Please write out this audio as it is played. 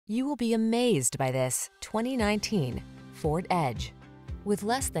You will be amazed by this 2019 Ford Edge. With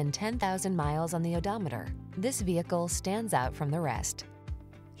less than 10,000 miles on the odometer, this vehicle stands out from the rest.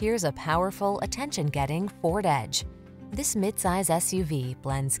 Here's a powerful, attention-getting Ford Edge. This midsize SUV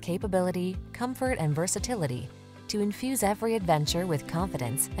blends capability, comfort, and versatility to infuse every adventure with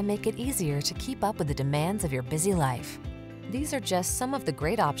confidence and make it easier to keep up with the demands of your busy life. These are just some of the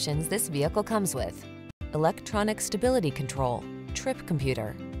great options this vehicle comes with: electronic stability control, trip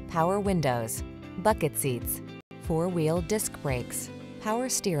computer, power windows, bucket seats, four-wheel disc brakes, power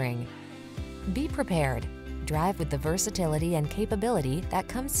steering. Be prepared. Drive with the versatility and capability that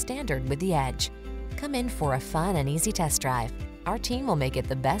comes standard with the Edge. Come in for a fun and easy test drive. Our team will make it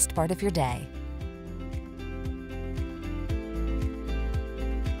the best part of your day.